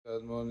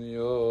Good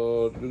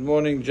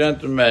morning,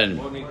 gentlemen.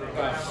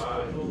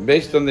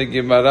 Based on the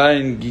Gemara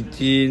in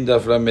Gitin,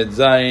 Daf Lamed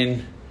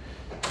Zayin,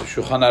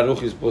 Shulchan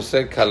Aruch is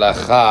posek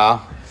halacha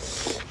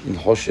in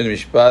Choshen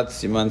Mishpat,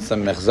 Siman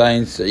Samech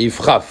Zayin,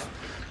 Seif Chaf.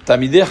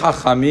 Tamidei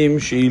Chachamim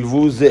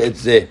sheilvu ze et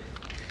ze.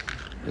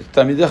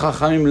 Tamidei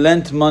Chachamim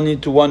lent money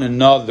to one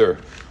another.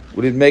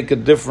 Would it make a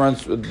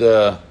difference with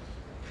the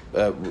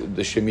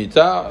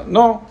Shemitah?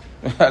 No.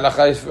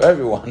 Halacha is for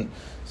everyone.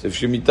 So if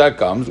Shemitah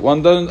comes,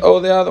 one doesn't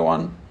owe the other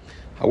one.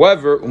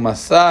 However,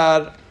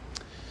 umasar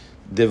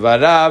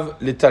devarav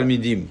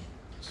letalmidim.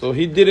 So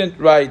he didn't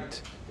write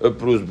a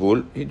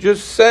prusbul. He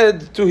just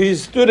said to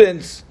his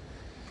students,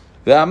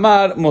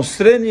 "Ve'amar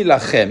mosreni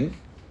lachem."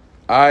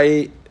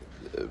 I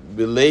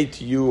relay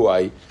to you,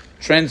 I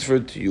transfer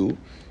to you,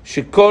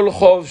 shekol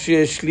chov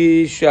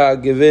sheeshli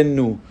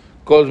sha'gevenu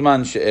kol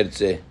zman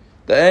she'ertzeh.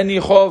 That any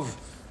chov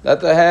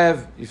that I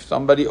have, if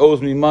somebody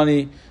owes me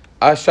money,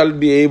 I shall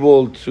be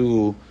able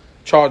to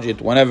charge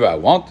it whenever I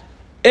want.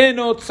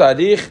 Eno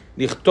tzarich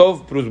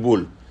lichtov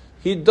prusbul.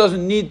 He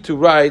doesn't need to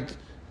write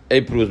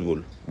a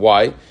prusbul.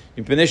 Why?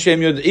 Mipnei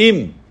she'em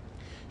yod'im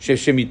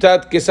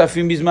sheshemitat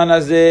kesafim bizman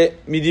hazeh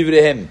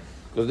midivrehem.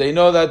 Because they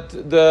know that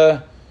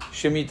the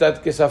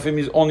shemitat kesafim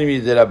is only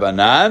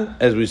midirabanan,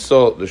 as we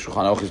saw the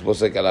Shulchan Aruch is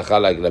posek halacha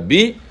like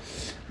Rabbi,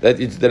 that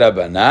it's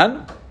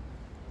derabanan.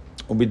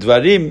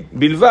 Ubidvarim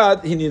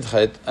bilvad he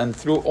nidchet, and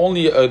through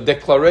only a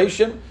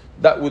declaration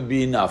that would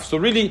be enough. So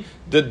really,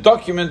 the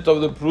document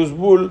of the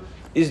prusbul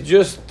is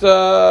just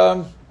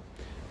a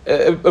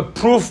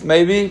proof,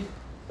 maybe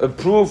a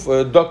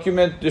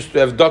document, just to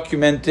have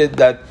documented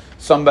that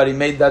somebody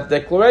made that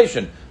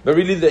declaration. But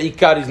really, the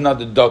ikar is not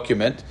the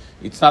document.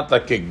 It's not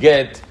like a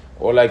get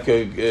or like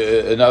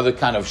another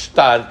kind of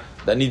shtar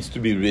that needs to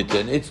be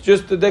written. It's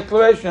just a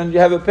declaration. You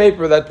have a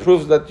paper that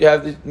proves that you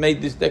have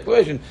made this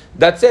declaration.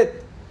 That's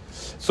it.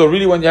 So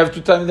really, when you have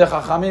two Talmidei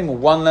Chachamim,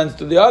 one lends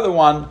to the other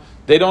one,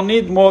 they don't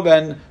need more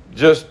than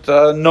just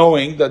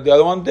knowing that the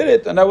other one did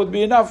it, and that would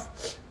be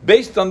enough.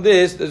 Based on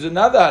this, there's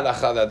another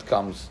halacha that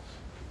comes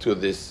to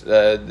this.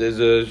 There's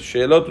a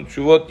She'elot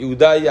U'Tshuvot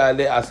Yehuda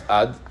Ya'aleh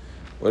As'ad,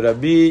 where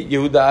Rabbi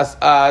Yehuda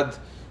As'ad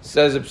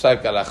says a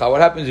psak halacha. What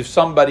happens if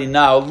somebody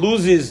now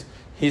loses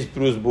his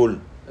prusbul?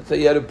 Let's say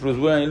he had a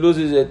prusbul and he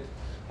loses it.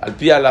 Al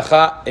pi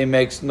halacha, it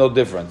makes no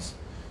difference,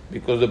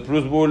 because the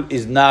prusbul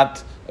is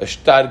not a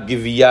shtar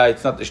giviyah.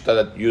 It's not a shtar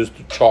that you use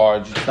to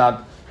charge. It's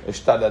not a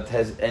shtar that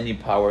has any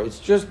power. It's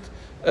just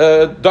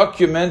a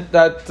document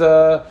that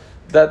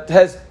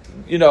has,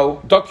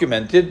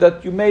 documented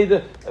that you made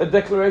a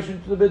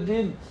declaration to the Beit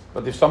Din.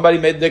 But if somebody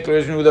made a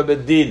declaration with a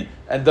Beit Din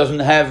and doesn't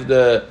have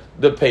the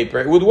paper,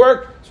 it would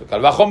work. So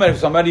Kal Vachomer, if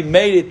somebody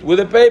made it with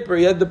a paper,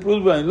 he had the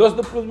prusbul and he lost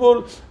the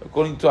prusbul,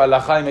 according to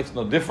halacha, it makes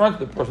no difference.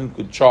 The person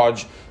could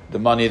charge the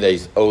money that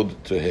is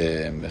owed to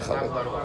him.